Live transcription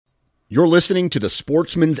You're listening to the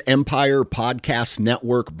Sportsman's Empire Podcast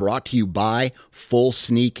Network, brought to you by Full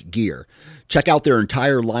Sneak Gear. Check out their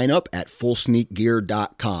entire lineup at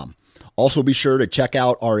fullsneakgear.com. Also be sure to check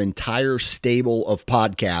out our entire stable of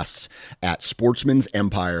podcasts at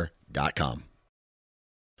sportsmansempire.com.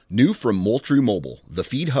 New from Moultrie Mobile, the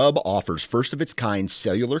Feed Hub offers first-of-its-kind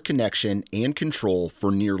cellular connection and control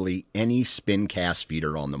for nearly any spin cast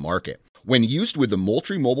feeder on the market. When used with the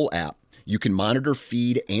Moultrie Mobile app, you can monitor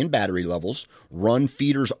feed and battery levels, run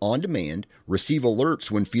feeders on demand, receive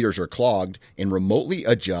alerts when feeders are clogged, and remotely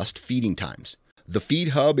adjust feeding times. The Feed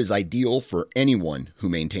Hub is ideal for anyone who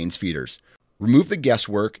maintains feeders. Remove the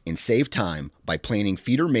guesswork and save time by planning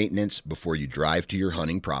feeder maintenance before you drive to your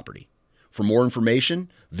hunting property. For more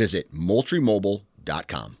information, visit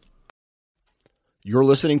MoultrieMobile.com. You're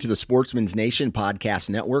listening to the Sportsman's Nation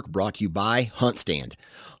Podcast Network, brought to you by HuntStand.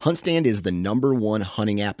 HuntStand is the #1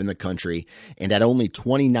 hunting app in the country, and at only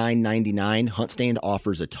 $29.99, HuntStand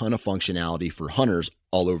offers a ton of functionality for hunters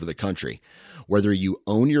all over the country. Whether you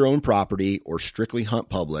own your own property or strictly hunt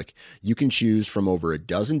public, you can choose from over a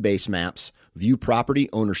dozen base maps, view property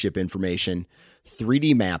ownership information,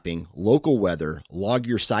 3D mapping, local weather, log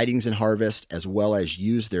your sightings and harvest, as well as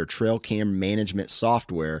use their trail cam management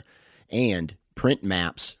software and print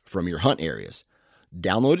maps from your hunt areas.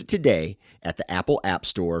 Download it today at the Apple App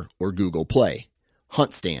Store or Google Play.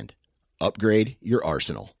 HuntStand. Upgrade your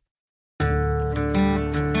arsenal.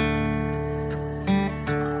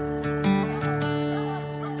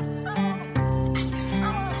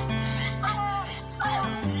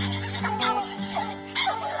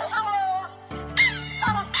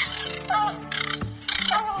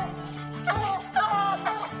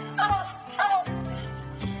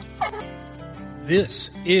 This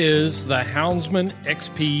is the Houndsman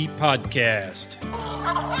XP Podcast.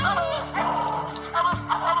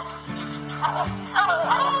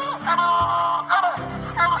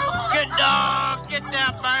 Good dog, get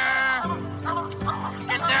that bear.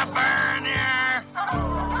 Get that bear in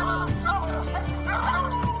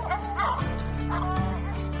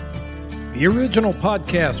The here. original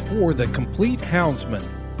podcast for the complete houndsman.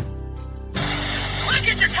 Look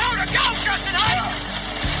at your coat and go, Justin Heights!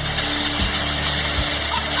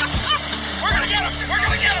 We're gonna get him! We're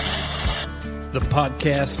gonna get him! The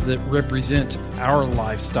podcast that represents our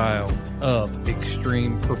lifestyle of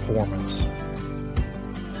extreme performance.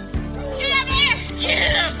 Get up there! Get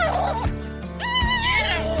him! Get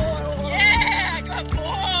him! Yeah! Good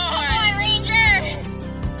boy! Good boy,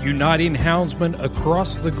 Ranger! Uniting houndsmen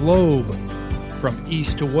across the globe, from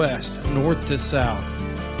east to west, north to south.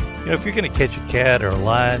 You know, if you're going to catch a cat or a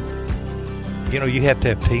lion, you know, you have to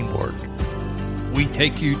have teamwork. We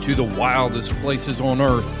take you to the wildest places on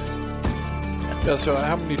earth. Yeah, so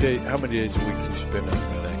how many days a week do you spend out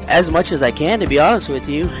there? As much as I can, to be honest with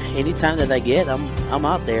you. Anytime that I get, I'm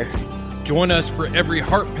out there. Join us for every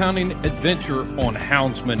heart-pounding adventure on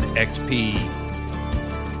Houndsman XP.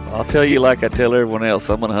 I'll tell you like I tell everyone else,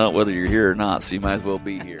 I'm going to hunt whether you're here or not, so you might as well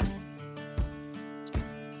be here.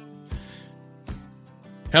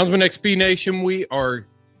 Houndsman XP Nation, we are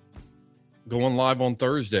going live on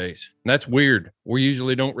Thursdays. And that's weird. We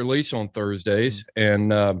usually don't release on Thursdays.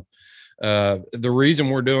 And the reason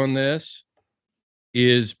we're doing this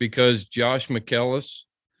is because Josh McKellis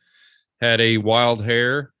had a wild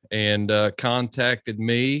hair and contacted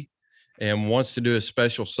me and wants to do a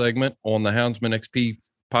special segment on the Houndsman XP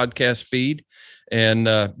podcast feed. And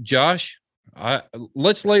Josh,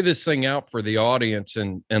 let's lay this thing out for the audience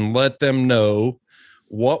and let them know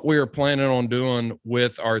what we're planning on doing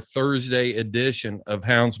with our Thursday edition of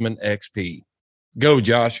Houndsman XP. Go,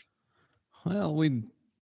 Josh. Well,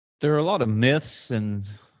 there are a lot of myths and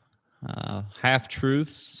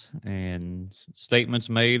half-truths and statements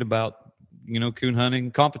made about, coon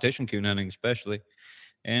hunting, competition coon hunting especially.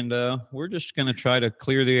 And we're just going to try to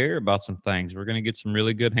clear the air about some things. We're going to get some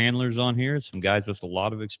really good handlers on here, some guys with a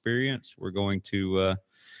lot of experience. We're going to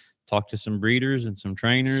talk to some breeders and some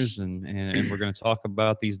trainers, and we're going to talk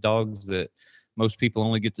about these dogs that most people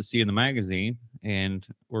only get to see in the magazine. And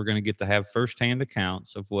we're going to get to have firsthand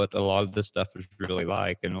accounts of what a lot of this stuff is really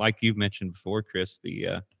like. And like you've mentioned before, Chris,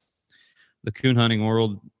 the coon hunting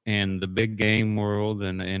world and the big game world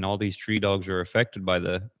and all these tree dogs are affected by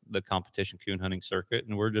the competition coon hunting circuit.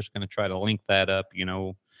 And we're just going to try to link that up,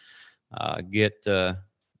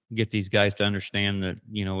 get these guys to understand that,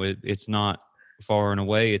 it's not far and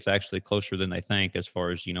away. It's actually closer than they think as far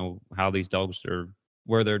as, how these dogs are,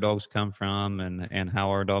 where their dogs come from and how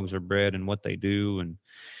our dogs are bred and what they do. And,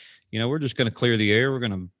 we're just going to clear the air. We're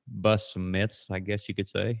going to bust some myths, I guess you could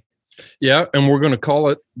say. Yeah. And we're going to call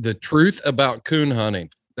it The Truth About Coon Hunting.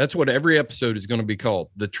 That's what every episode is going to be called.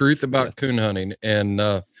 The Truth About Coon Hunting. And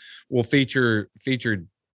we'll feature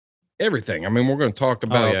everything. I mean, we're going to talk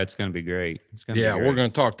about. Oh, yeah, it's going to be great. It's going to be great. We're going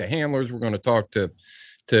to talk to handlers. We're going to talk to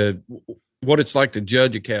what it's like to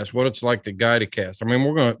judge a cast, what it's like to guide a cast. I mean,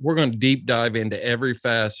 we're going to deep dive into every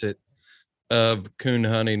facet of coon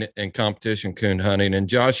hunting and competition coon hunting. And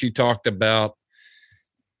Josh, you talked about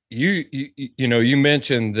you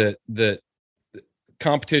mentioned that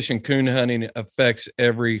competition coon hunting affects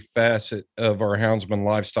every facet of our houndsman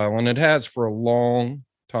lifestyle, and it has for a long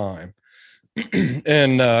time.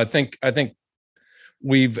 And I think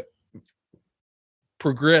we've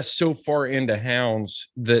progressed so far into hounds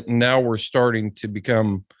that now we're starting to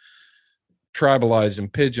become tribalized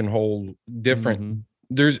and pigeonholed different. Mm-hmm.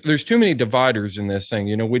 There's too many dividers in this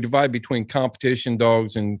thing. We divide between competition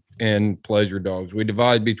dogs and pleasure dogs. We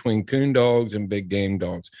divide between coon dogs and big game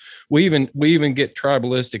dogs. We even get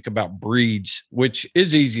tribalistic about breeds, which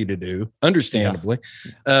is easy to do, understandably.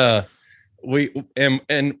 Yeah.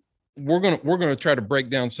 We're gonna try to break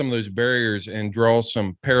down some of those barriers and draw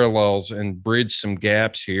some parallels and bridge some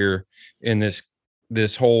gaps here in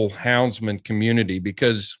this whole houndsman community,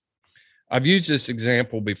 because I've used this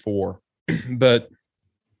example before, but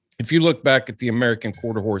if you look back at the American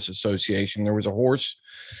Quarter Horse Association, there was a horse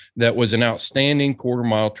that was an outstanding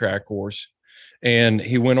quarter-mile track horse, and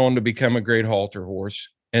he went on to become a great halter horse.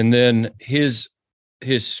 And then his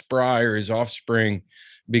spry, or his offspring,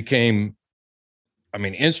 became,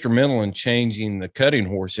 instrumental in changing the cutting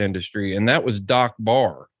horse industry, and that was Doc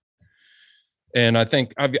Barr. And I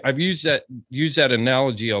think I've used that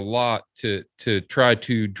analogy a lot to try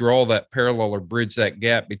to draw that parallel or bridge that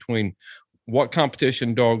gap between what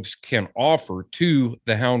competition dogs can offer to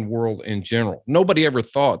the hound world in general. Nobody ever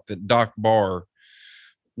thought that Doc Barr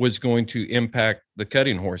was going to impact the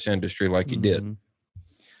cutting horse industry like he did.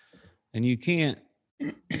 And you can't,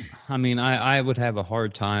 I would have a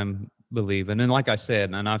hard time believing. And like I said,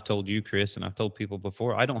 and I've told you, Chris, and I've told people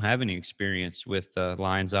before, I don't have any experience with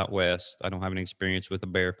lions out west. I don't have any experience with a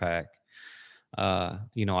bear pack. I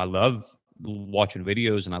love watching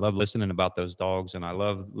videos, and I love listening about those dogs, and I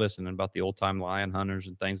love listening about the old time lion hunters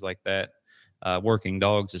and things like that. Working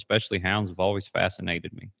dogs, especially hounds, have always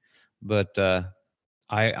fascinated me. But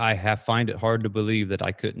I find it hard to believe that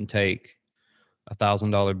I couldn't take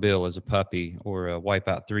 $1,000 bill as a puppy or a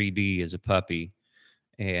Wipeout 3D as a puppy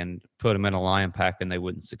and put them in a lion pack and they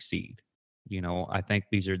wouldn't succeed. I think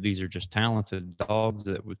these are just talented dogs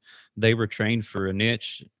that they were trained for a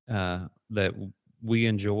niche that we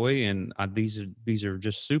enjoy, and these are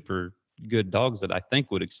just super good dogs that I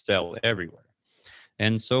think would excel everywhere.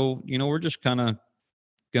 And so, we're just going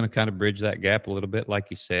to bridge that gap a little bit. Like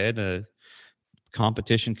you said,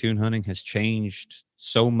 competition coon hunting has changed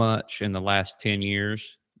so much in the last 10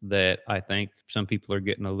 years that I think some people are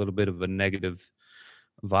getting a little bit of a negative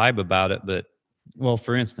vibe about it. But, well,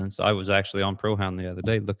 for instance, I was actually on ProHound the other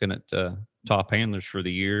day looking at top handlers for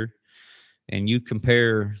the year, and you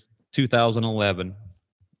compare 2011,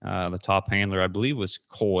 the top handler, I believe, was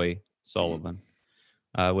Coy Sullivan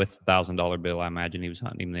with $1,000 bill. I imagine he was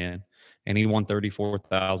hunting him then, and he won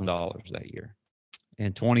 $34,000 that year.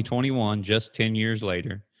 In 2021, just 10 years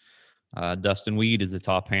later, Dustin Weed is the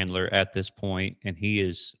top handler at this point, and he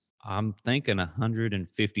is, I'm thinking,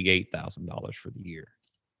 $158,000 for the year.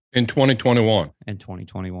 In 2021. In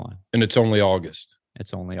 2021. And it's only August.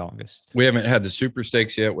 It's only August. We haven't had the Super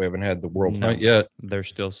Stakes yet. We haven't had the World Hunt yet. There's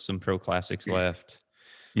still some Pro Classics left.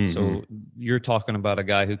 Mm-hmm. So you're talking about a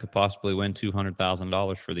guy who could possibly win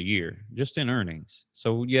 $200,000 for the year just in earnings.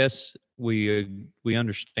 So yes, we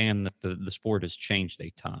understand that the sport has changed a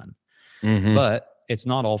ton, but it's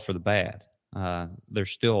not all for the bad.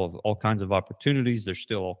 There's still all kinds of opportunities. There's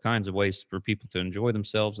still all kinds of ways for people to enjoy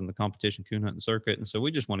themselves in the competition coon hunting circuit. And so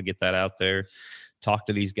we just want to get that out there, talk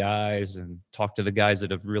to these guys and talk to the guys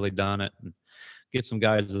that have really done it, and get some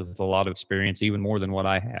guys with a lot of experience, even more than what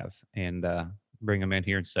I have, and bring them in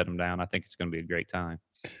here and set them down. I think it's going to be a great time.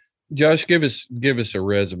 Josh, give us a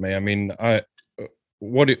resume. I mean,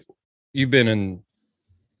 you've been in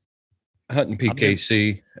hunting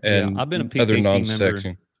PKC I've been a PKC other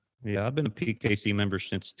non-section. Yeah, I've been a PKC member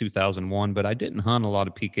since 2001, but I didn't hunt a lot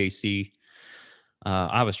of PKC.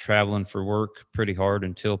 I was traveling for work pretty hard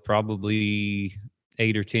until probably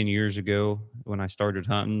 8 or 10 years ago when I started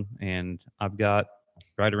hunting, and I've got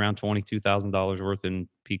right around $22,000 worth in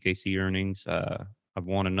PKC earnings. I've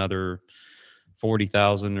won another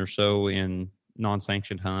 40,000 or so in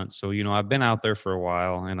non-sanctioned hunts. So, I've been out there for a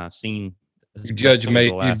while, and I've seen. You've judged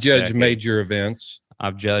major events.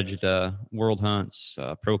 I've judged World Hunts,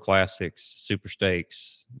 Pro Classics, Super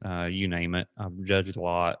Stakes, you name it. I've judged a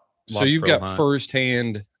lot. So you've pro got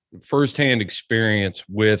hunts. firsthand experience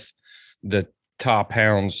with the top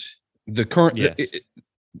hounds, the current, Yes.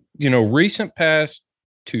 recent past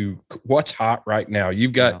to what's hot right now.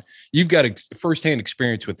 You've got firsthand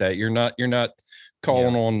experience with that. You're not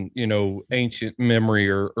calling on, ancient memory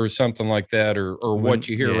or something like that, or what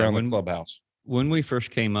you hear around the clubhouse. When we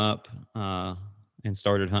first came up and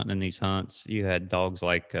started hunting in these hunts, you had dogs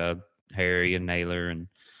like Harry and Naylor and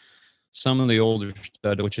some of the older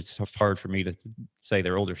stud, which it's hard for me to say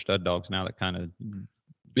they're older stud dogs now. That kind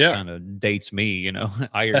of dates me.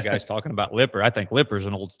 I hear guys talking about Lipper. I think Lipper's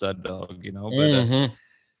an old stud dog, but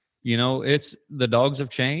it's the dogs have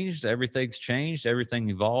changed. Everything's changed. Everything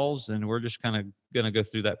evolves, and we're just kind of going to go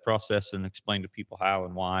through that process and explain to people how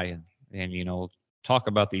and why, and talk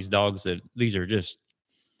about these dogs that these are just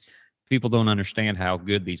people don't understand how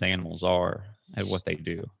good these animals are at what they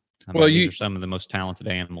do. These are some of the most talented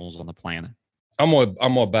animals on the planet. I'm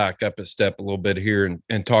gonna back up a step a little bit here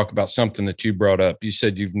and talk about something that you brought up. You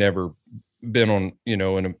said you've never been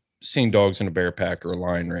on, seen dogs in a bear pack or a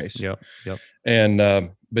lion race. Yep.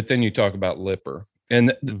 And but then you talk about Lipper,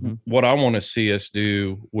 and what I want to see us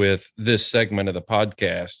do with this segment of the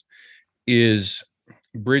podcast is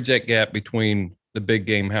bridge that gap between the big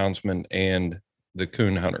game houndsman and the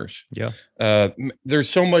coon hunters. Yeah. There's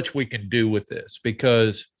so much we could do with this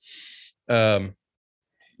because you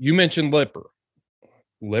mentioned Lipper.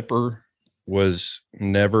 Lipper was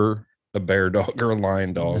never a bear dog or a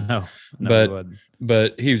lion dog. No,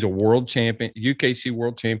 but he was a world champion, UKC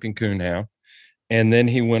world champion coonhound. And then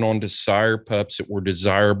he went on to sire pups that were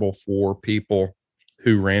desirable for people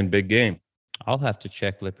who ran big game. I'll have to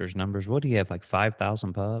check Lipper's numbers. What do you have, like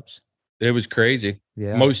 5,000 pups? It was crazy.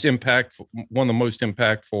 Yeah. One of the most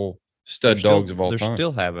impactful stud dogs of all time. They're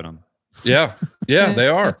still having them. Yeah, they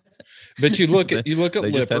are. But you look at they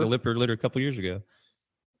Lipper. Just had a Lipper litter a couple years ago.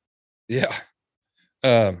 Yeah.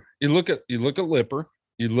 You look at Lipper.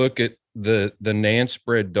 You look at the Nance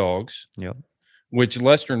bred dogs. Yep. Which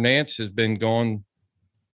Lester Nance has been gone.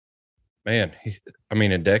 Man,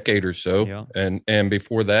 a decade or so. Yeah. And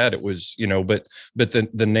before that, it was but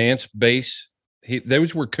the Nance base.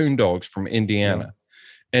 Those were coon dogs from Indiana.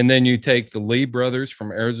 Yeah. And then you take the Lee brothers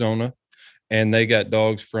from Arizona, and they got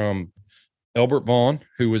dogs from Elbert Vaughn,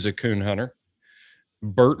 who was a coon hunter,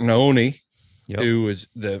 Burton Oney, who was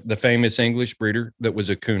the famous English breeder that was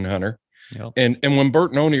a coon hunter. Yep. And when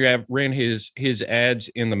Burton Oney ran his ads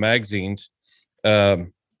in the magazines,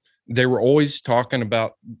 they were always talking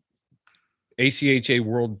about ACHA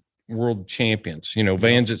world champions,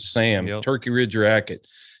 Vanzant Sam, Turkey Ridge Racket,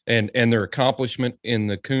 and their accomplishment in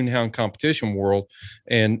the coonhound competition world.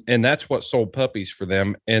 And that's what sold puppies for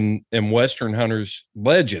them and Western hunters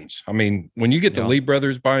legends. When you get the Lee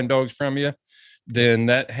brothers buying dogs from you, then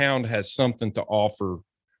that hound has something to offer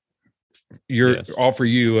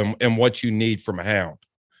you and what you need from a hound.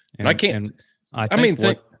 Go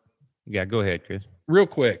ahead, Chris. Real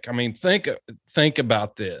quick. Think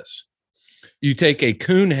about this. You take a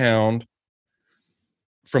coon hound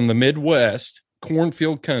from the Midwest,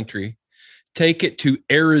 cornfield country, take it to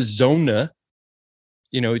Arizona.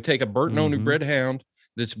 You take a Burton Oney bred hound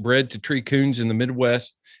that's bred to tree coons in the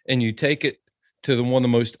Midwest, and you take it to one of the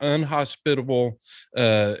most unhospitable,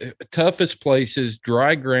 toughest places,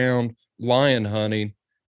 dry ground, lion hunting,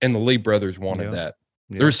 and the Lee brothers wanted that.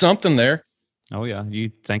 Yeah. There's something there. Oh, yeah.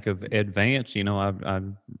 You think of Ed Vance. I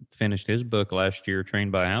finished his book last year,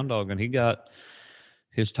 Trained by a Hound Dog, and he got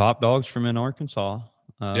his top dogs from in Arkansas,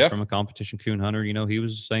 from a competition coon hunter. He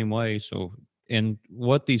was the same way. So, and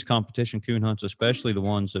what these competition coon hunts, especially the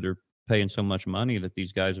ones that are paying so much money that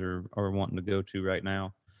these guys are wanting to go to right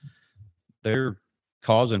now, they're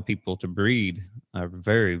causing people to breed a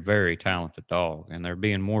very, very talented dog. And they're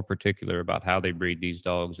being more particular about how they breed these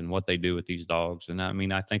dogs and what they do with these dogs. And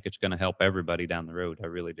I think it's going to help everybody down the road. I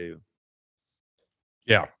really do.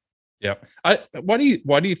 Yeah. Yeah. Why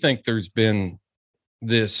do you think there's been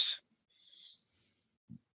this,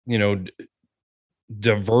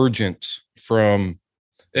 divergence from,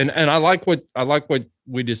 and I like what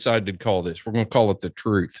we decided to call this. We're going to call it the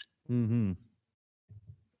truth. Mm-hmm.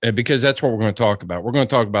 And because that's what we're going to talk about. We're going to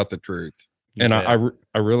talk about the truth. And I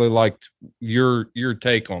really liked your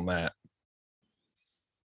take on that.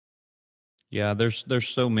 Yeah, there's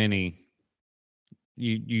so many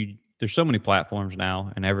there's so many platforms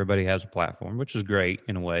now, and everybody has a platform, which is great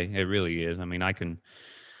in a way. It really is.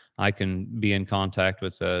 I can be in contact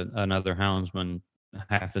with another houndsman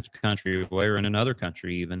half the country away or in another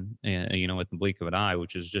country even, with the blink of an eye,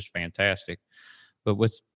 which is just fantastic. But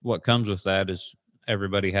with what comes with that is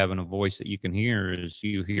everybody having a voice that you can hear. Is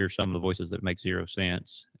you hear some of the voices that make zero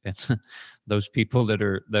sense, And those people that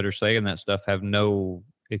are saying that stuff have no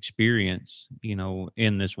experience,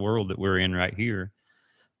 in this world that we're in right here.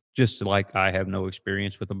 Just like I have no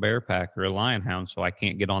experience with a bear pack or a lion hound, so I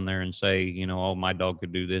can't get on there and say, oh, my dog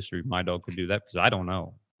could do this or my dog could do that, because I don't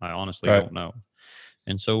know. I honestly don't know.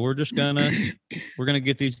 And so we're gonna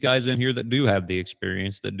get these guys in here that do have the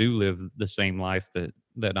experience, that do live the same life that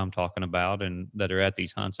I'm talking about, and that are at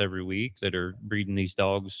these hunts every week, that are breeding these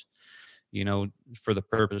dogs, for the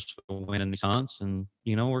purpose of winning these hunts. And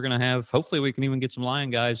we're gonna have, hopefully we can even get some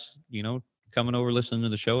lion guys, coming over, listening to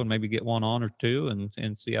the show, and maybe get one on or two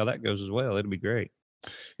and see how that goes as well. It'll be great.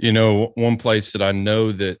 One place that I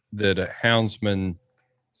know that a houndsman,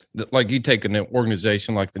 that, like, you take an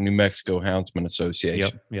organization like the New Mexico Houndsman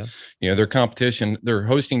Association. Yeah. They're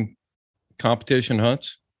hosting competition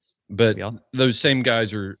hunts, but those same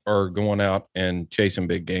guys are going out and chasing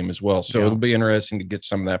big game as well. So it'll be interesting to get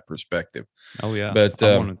some of that perspective. Oh yeah. But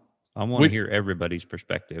I want to hear everybody's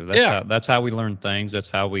perspective. That's how we learn things. That's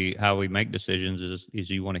how we make decisions is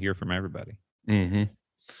you want to hear from everybody. Mm-hmm.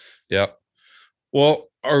 Yeah. Well,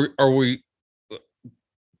 are we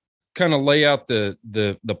kind of lay out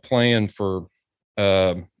the plan for,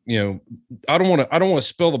 I don't want to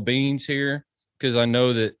spill the beans here, because I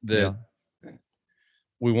know that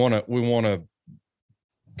we want to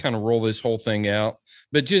kind of roll this whole thing out,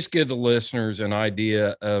 but just give the listeners an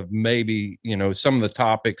idea of maybe, some of the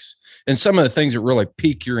topics and some of the things that really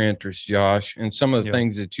pique your interest, Josh, and some of the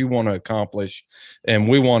things that you want to accomplish and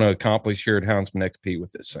we want to accomplish here at Houndsman XP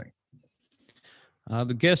with this thing.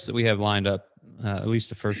 The guests that we have lined up, at least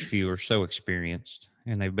the first few, are so experienced,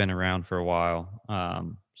 and they've been around for a while.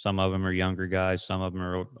 Some of them are younger guys. Some of them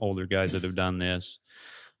are older guys that have done this.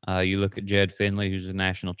 You look at Jed Finley, who's a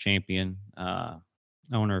national champion,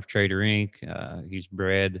 owner of Trader Inc. He's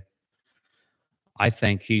bred. I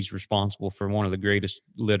think he's responsible for one of the greatest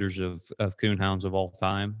litters of coonhounds of all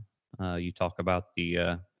time. You talk about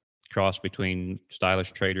the cross between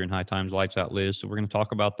Stylish Trader and High Times Lights Out Liz. So we're going to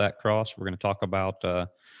talk about that cross. We're going to talk about,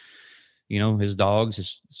 his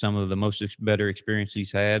dogs, some of the most better experience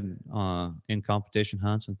he's had in competition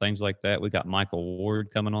hunts and things like that. We got Michael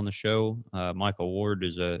Ward coming on the show. Michael Ward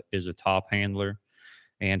is a top handler,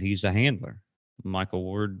 and he's a handler. Michael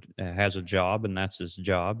Ward has a job, and that's his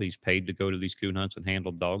job. He's paid to go to these coon hunts and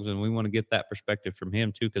handle dogs, and we want to get that perspective from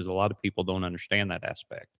him too, because a lot of people don't understand that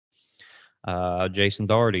aspect. Jason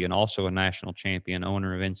Daugherty, and also a national champion,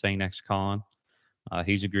 owner of Insane Ex-Con.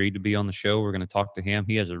 He's agreed to be on the show. We're going to talk to him.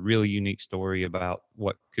 He has a really unique story about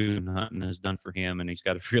what coon hunting has done for him, and he's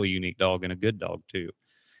got a really unique dog, and a good dog too.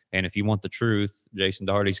 And if you want the truth, Jason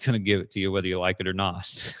Daugherty's going to give it to you whether you like it or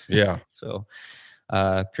not. Yeah. So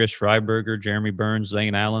Chris Freiberger, Jeremy Burns,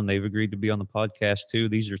 Zane Allen, they've agreed to be on the podcast too.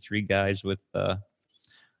 These are three guys with a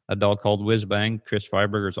dog called Whiz Bang. Chris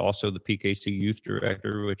Freiberger is also the PKC youth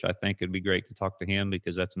director, which I think it'd be great to talk to him,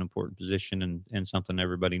 because that's an important position and something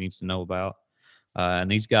everybody needs to know about.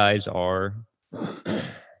 And these guys are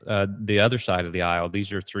the other side of the aisle.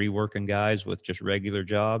 These are three working guys with just regular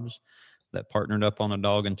jobs that partnered up on a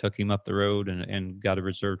dog and took him up the road and got a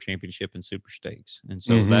reserve championship in Super Stakes. And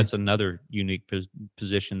so that's another unique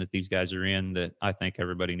position that these guys are in that I think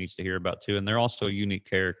everybody needs to hear about too. And they're also unique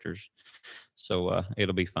characters. So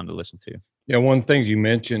it'll be fun to listen to. Yeah. One of the things you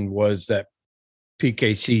mentioned was that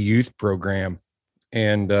PKC youth program,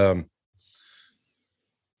 and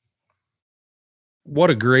what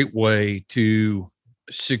a great way to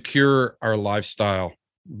secure our lifestyle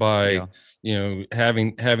by,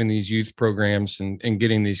 having these youth programs and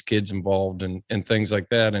getting these kids involved and things like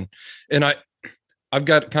that. And I've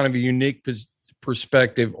got kind of a unique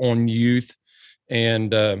perspective on youth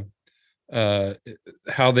and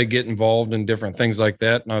how they get involved in different things like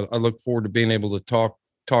that. And I look forward to being able to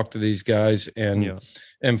talk to these guys and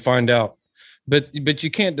find out, but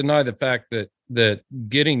you can't deny the fact that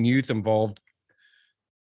getting youth involved,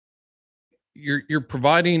 you're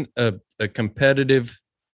providing a competitive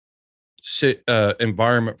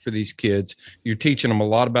environment for these kids. You're teaching them a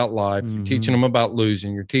lot about life. You're teaching them about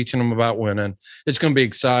losing. You're teaching them about winning. It's going to be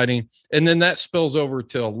exciting. And then that spills over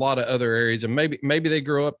to a lot of other areas. And maybe they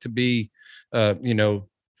grow up to be, they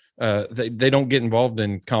don't get involved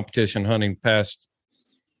in competition hunting past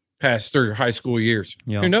their high school years.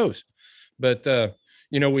 Yeah. Who knows? But,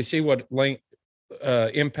 we see what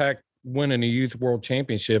impact winning a youth world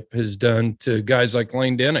championship has done to guys like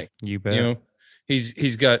Lane Denny. You bet. He's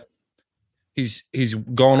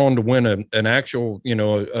gone on to win an actual,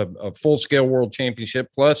 a full scale world championship.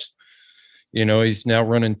 Plus, he's now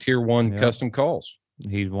running tier 1 custom calls.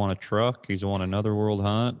 He's won a truck. He's won another world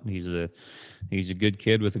hunt. He's a good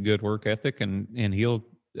kid with a good work ethic, and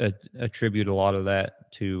attribute a lot of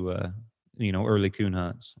that to early coon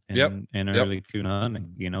hunts and early coon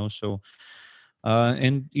hunting. So.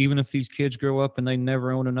 And even if these kids grow up and they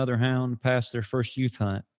never own another hound past their first youth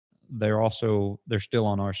hunt, they're still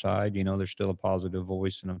on our side. They're still a positive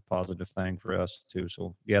voice and a positive thing for us too.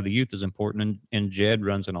 So yeah, the youth is important, and Jed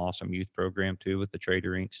runs an awesome youth program too with the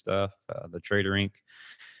Trader Inc. stuff. The Trader Inc.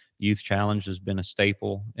 Youth Challenge has been a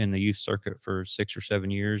staple in the youth circuit for 6 or 7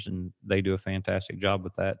 years, and they do a fantastic job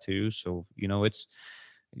with that too. So it's,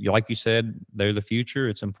 like you said, they're the future.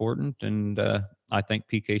 It's important, and I think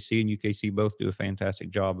PKC and UKC both do a fantastic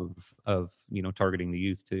job of targeting the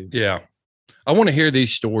youth too. Yeah, I want to hear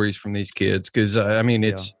these stories from these kids because I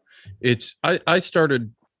entered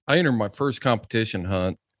my first competition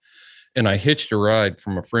hunt, and I hitched a ride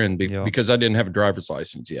from a friend because I didn't have a driver's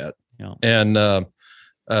license yet, and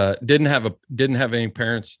didn't have any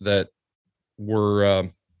parents that were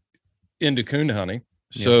into coon hunting,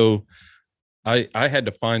 so. I had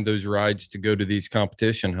to find those rides to go to these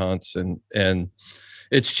competition hunts, and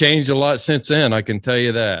it's changed a lot since then. I can tell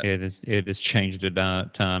you that. It has changed a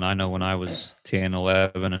ton. I know when I was 10,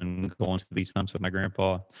 11 and going to these hunts with my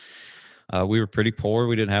grandpa, we were pretty poor.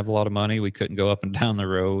 We didn't have a lot of money. We couldn't go up and down the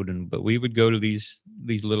road, but we would go to these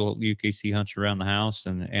little UKC hunts around the house.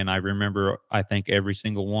 And I remember, I think every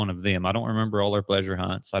single one of them. I don't remember all our pleasure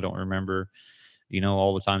hunts. I don't remember,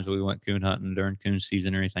 all the times we went coon hunting during coon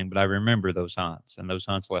season or anything, but I remember those hunts, and those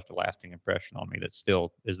hunts left a lasting impression on me that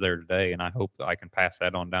still is there today. And I hope that I can pass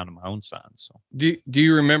that on down to my own sons. So do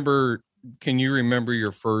you remember, can you remember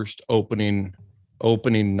your first opening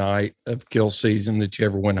night of kill season that you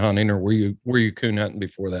ever went hunting, or were you coon hunting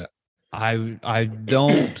before that? I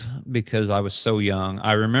don't, because I was so young.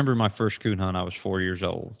 I remember my first coon hunt. I was 4 years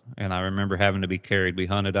old, and I remember having to be carried. We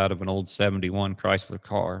hunted out of an old 71 Chrysler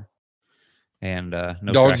car. And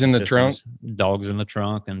no dogs in the trunk, dogs in the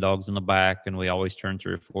trunk, and dogs in the back. And we always turned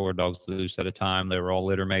 3 or 4 dogs loose at a time. They were all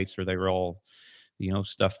litter mates, or they were all,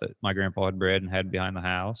 stuff that my grandpa had bred and had behind the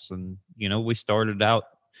house. And, we started out,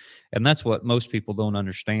 and that's what most people don't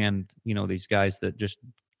understand. These guys that just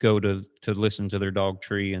go to listen to their dog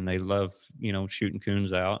tree, and they love, shooting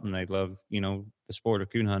coons out, and they love, the sport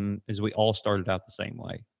of coon hunting, is we all started out the same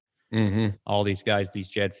way. Mm-hmm. All these guys, these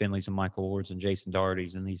Jed Finleys and Michael Wards and Jason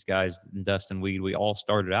Daughertys, and these guys, Dustin Weed, we all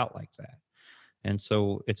started out like that. And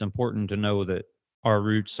so it's important to know that our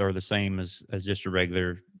roots are the same as just a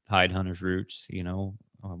regular hide hunter's roots.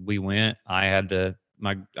 We went, I had a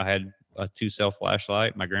 2-cell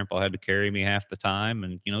flashlight. My grandpa had to carry me half the time,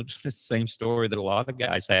 and, just the same story that a lot of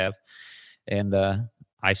guys have. And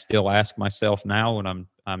I still ask myself now when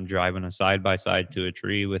I'm driving a side-by-side to a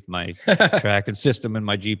tree with my tracking system and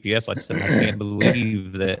my GPS. I said, I can't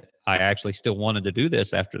believe that I actually still wanted to do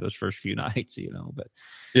this after those first few nights, but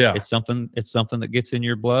yeah, it's something that gets in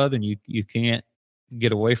your blood, and you can't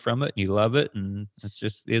get away from it. And you love it, and it's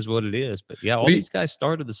just is what it is. But yeah, all these guys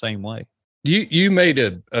started the same way. You made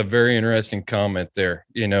a very interesting comment there.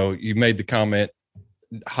 You made the comment,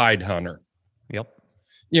 hide hunter. Yep.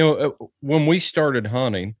 When we started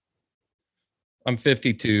hunting, I'm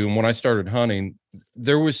 52, and when I started hunting,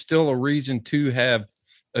 there was still a reason to have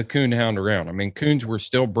a coon hound around. I mean, coons were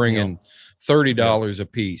still bringing $30 a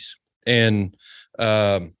piece. And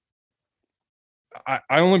I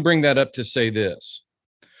only bring that up to say this.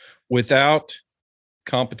 Without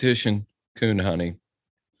competition coon hunting,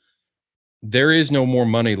 there is no more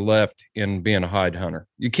money left in being a hide hunter.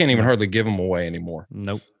 You can't even hardly give them away anymore.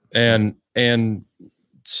 Nope. And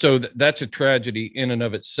so that's a tragedy in and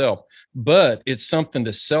of itself, but it's something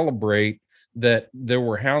to celebrate that there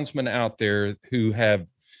were houndsmen out there who have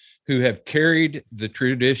carried the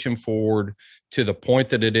tradition forward to the point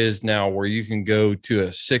that it is now, where you can go to a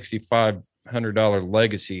 $6,500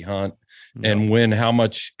 legacy hunt and win how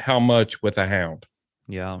much with a hound.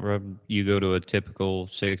 Yeah. You go to a typical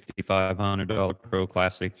 $6,500 pro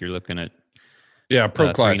classic, you're looking at,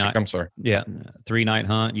 pro classic. I'm sorry. Yeah. 3-night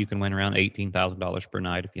hunt. You can win around $18,000 per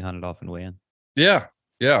night if you hunt it off and win. Yeah.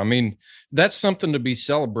 Yeah. I mean, that's something to be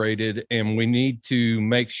celebrated, and we need to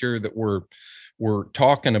make sure that we're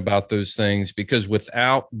talking about those things, because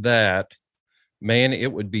without that, man,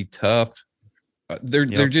 it would be tough. There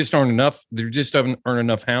just aren't enough. There just aren't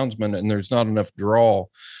enough houndsmen, and there's not enough draw.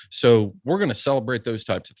 So we're going to celebrate those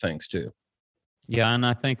types of things too. Yeah. And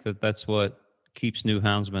I think that's what keeps new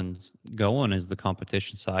houndsmen going, is the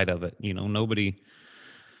competition side of it. Nobody,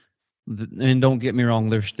 and don't get me wrong,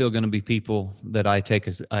 there's still going to be people that I take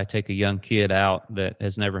a young kid out that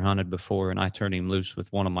has never hunted before, and I turn him loose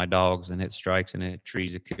with one of my dogs, and it strikes and it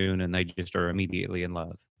trees a coon, and they just are immediately in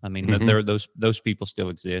love. I mean, those people still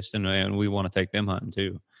exist, and we want to take them hunting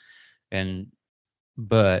too.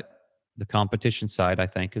 but the competition side, I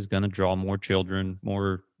think, is going to draw more children,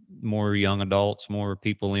 more young adults, more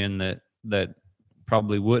people in that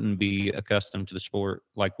probably wouldn't be accustomed to the sport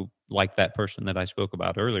like that person that I spoke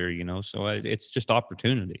about earlier, so it's just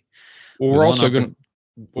opportunity. Well, we're also going to,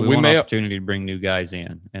 we want opportunity to bring new guys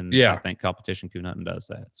in, and yeah, I think competition coon hunting does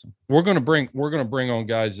that. So we're going to bring on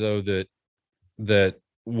guys though that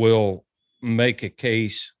will make a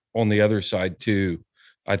case on the other side too.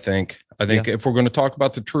 I think if we're going to talk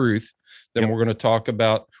about the truth, then we're going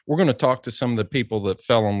to talk to some of the people that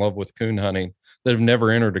fell in love with coon hunting that have never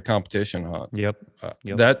entered a competition hunt.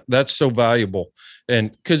 That's so valuable.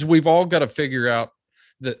 And because we've all got to figure out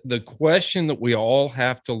the question that we all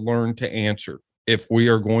have to learn to answer if we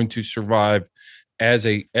are going to survive as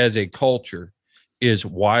a culture is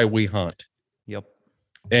why we hunt.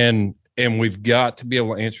 And we've got to be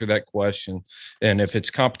able to answer that question. And if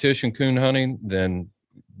it's competition coon hunting, then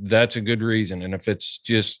that's a good reason. And if it's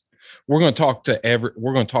just, we're going to talk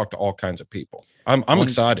to all kinds of people. I'm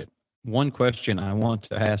excited. One question I want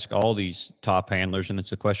to ask all these top handlers, and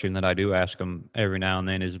it's a question that I do ask them every now and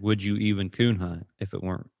then, is would you even coon hunt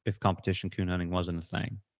if competition coon hunting wasn't a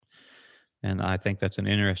thing? And I think that's an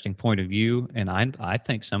interesting point of view. And I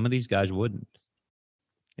think some of these guys wouldn't.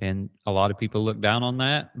 And a lot of people look down on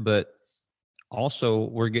that, but also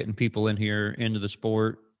we're getting people in here into the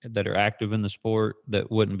sport that are active in the sport that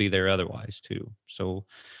wouldn't be there otherwise too. So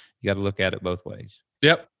you got to look at it both ways.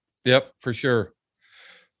 Yep, for sure.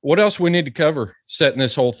 What else we need to cover setting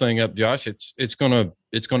this whole thing up, Josh? It's gonna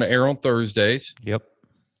air on Thursdays. Yep.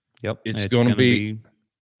 It's gonna be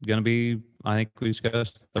I think we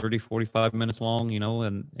discussed 30, 45 minutes long,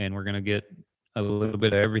 and we're gonna get a little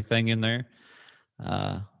bit of everything in there.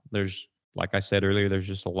 There's, like I said earlier, there's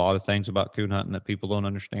just a lot of things about coon hunting that people don't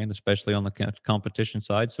understand, especially on the competition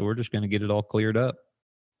side. So we're just going to get it all cleared up.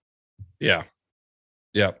 Yeah.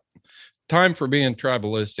 Time for being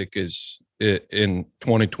tribalistic is in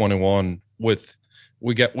 2021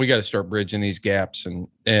 we got to start bridging these gaps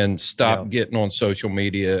and stop getting on social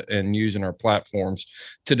media and using our platforms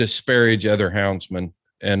to disparage other houndsmen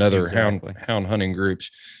and other hound hunting groups.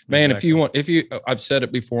 Man, I've said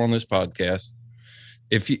it before on this podcast.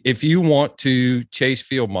 If you want to chase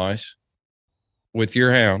field mice with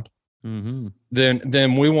your hound,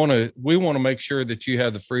 then we want to make sure that you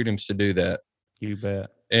have the freedoms to do that. You bet.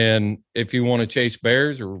 And if you want to chase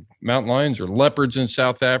bears or mountain lions or leopards in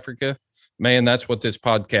South Africa, man, that's what this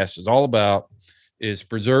podcast is all about, is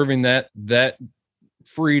preserving that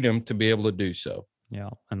freedom to be able to do so. Yeah.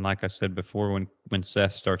 And like I said before, when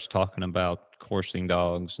Seth starts talking about coursing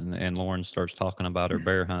dogs and Lauren starts talking about her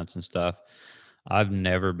bear hunts and stuff, I've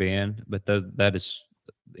never been, but that is,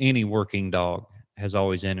 any working dog has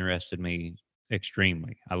always interested me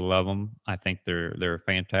extremely. I love them. I think they're a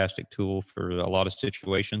fantastic tool for a lot of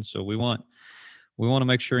situations. So we want to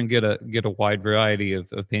make sure and get a wide variety of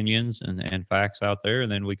opinions and facts out there.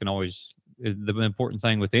 And then we can always, the important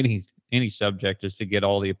thing with any subject is to get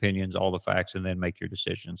all the opinions, all the facts, and then make your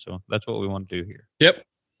decision. So that's what we want to do here. Yep.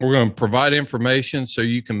 We're going to provide information so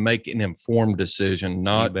you can make an informed decision,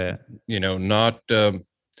 not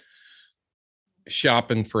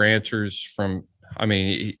shopping for answers from,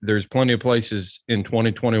 there's plenty of places in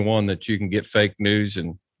 2021 that you can get fake news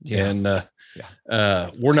and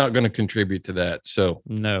we're not going to contribute to that. So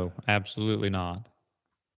no, absolutely not.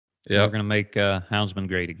 Yeah. We're going to make houndsman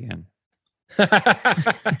great again.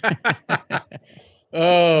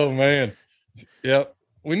 Oh man. Yep.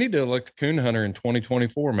 We need to elect a coon hunter in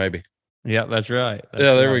 2024, maybe. Yeah, that's right.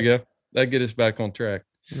 There we go. That get us back on track.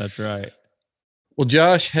 That's right. Well,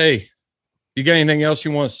 Josh, hey, you got anything else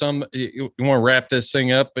you want to wrap this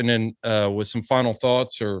thing up and then with some final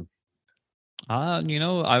thoughts or? I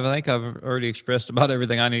think I've already expressed about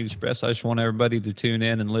everything I need to express. I just want everybody to tune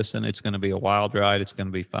in and listen. It's going to be a wild ride. It's going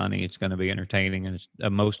to be funny. It's going to be entertaining.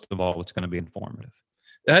 And most of all, it's going to be informative.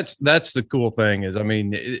 That's the cool thing is,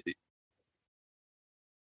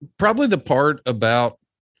 probably the part about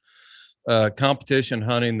competition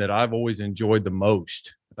hunting that I've always enjoyed the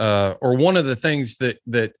most, or one of the things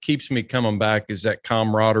that keeps me coming back is that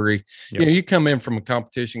camaraderie. Yep. You come in from a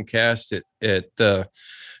competition cast at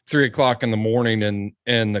 3:00 in the morning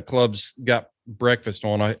and the club's got breakfast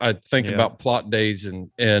on. I think about plot days and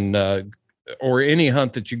or any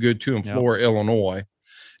hunt that you go to in Flora, Illinois.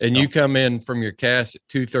 And you come in from your cast at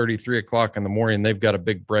 2:30, 3:00 in the morning, they've got a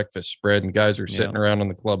big breakfast spread and guys are sitting around in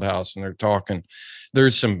the clubhouse and they're talking.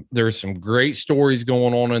 There's some great stories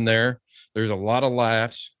going on in there. There's a lot of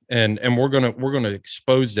laughs and we're going to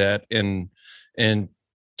expose that and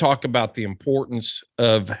talk about the importance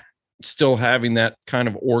of still having that kind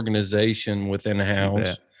of organization within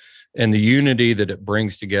hounds and the unity that it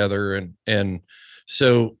brings together. And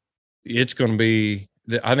so it's going to be,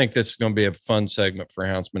 I think this is going to be a fun segment for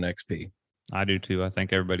Houndsman XP. I do too. I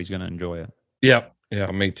think everybody's going to enjoy it. Yeah.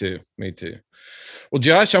 Yeah. Me too. Well,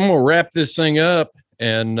 Josh, I'm going to wrap this thing up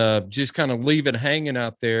and just kind of leave it hanging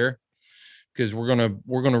out there, because we're going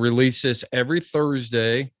to release this every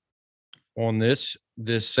Thursday on this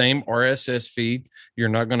same RSS feed. You're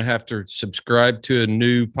not going to have to subscribe to a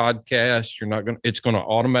new podcast. It's going to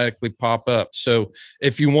automatically pop up. So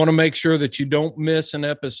if you want to make sure that you don't miss an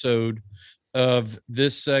episode of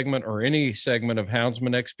this segment or any segment of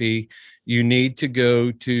Houndsman XP, you need to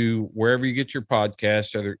go to wherever you get your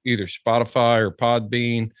podcasts, either Spotify or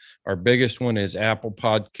Podbean. Our biggest one is Apple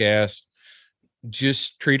Podcasts.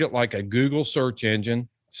 Just treat it like a Google search engine,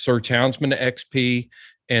 search Houndsman XP,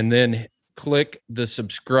 and then click the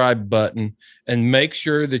subscribe button and make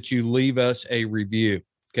sure that you leave us a review.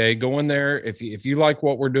 Okay. Go in there. If you like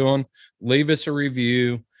what we're doing, leave us a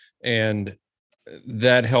review, and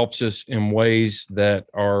that helps us in ways that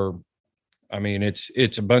are, I mean,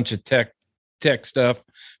 it's a bunch of tech stuff,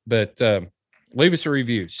 but leave us a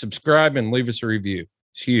review, subscribe and leave us a review.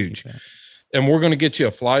 It's huge. Okay. And we're going to get you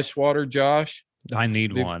a fly swatter, Josh. I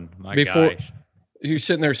need one. My gosh. You're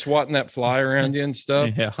sitting there swatting that fly around you and stuff.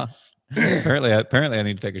 Yeah. apparently I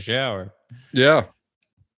need to take a shower. Yeah.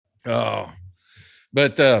 Oh,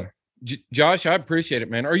 but Josh, I appreciate it,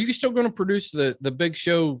 man. Are you still going to produce the Big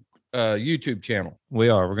Show YouTube channel? We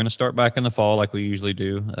are. We're going to start back in the fall like we usually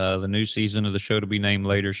do. The new season of the Show to Be Named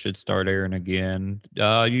Later should start airing again,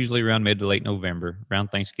 usually around mid to late November. Around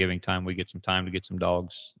Thanksgiving time, we get some time to get some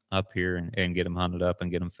dogs up here and get them hunted up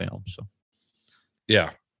and get them filmed. So, yeah.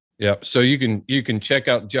 So you can check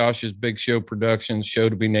out Josh's Big Show Productions, Show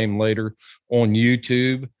to Be Named Later, on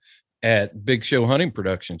YouTube at Big Show Hunting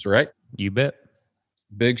Productions, right? You bet.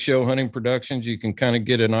 Big Show Hunting Productions. You can kind of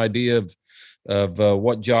get an idea of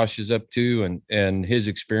what Josh is up to and his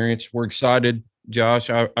experience. We're excited, Josh.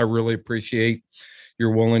 I really appreciate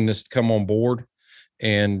your willingness to come on board,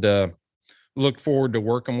 and look forward to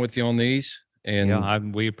working with you on these.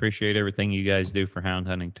 And we appreciate everything you guys do for hound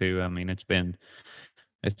hunting too. I mean, it's been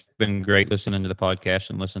great listening to the podcast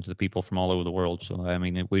and listening to the people from all over the world. So, I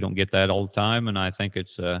mean, we don't get that all the time, and I think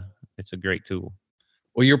it's a great tool.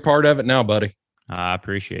 Well, you're part of it now, buddy. I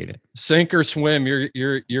appreciate it. Sink or swim, you're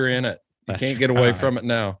in it. You can't get away from it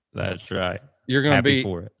now. That's right. You're going to be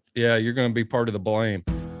for it. Yeah, you're going to be part of the blame.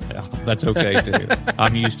 Yeah, that's okay too.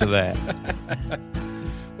 I'm used to that.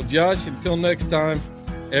 Well, Josh, until next time,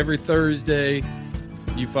 every Thursday,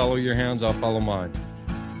 you follow your hounds, I'll follow mine.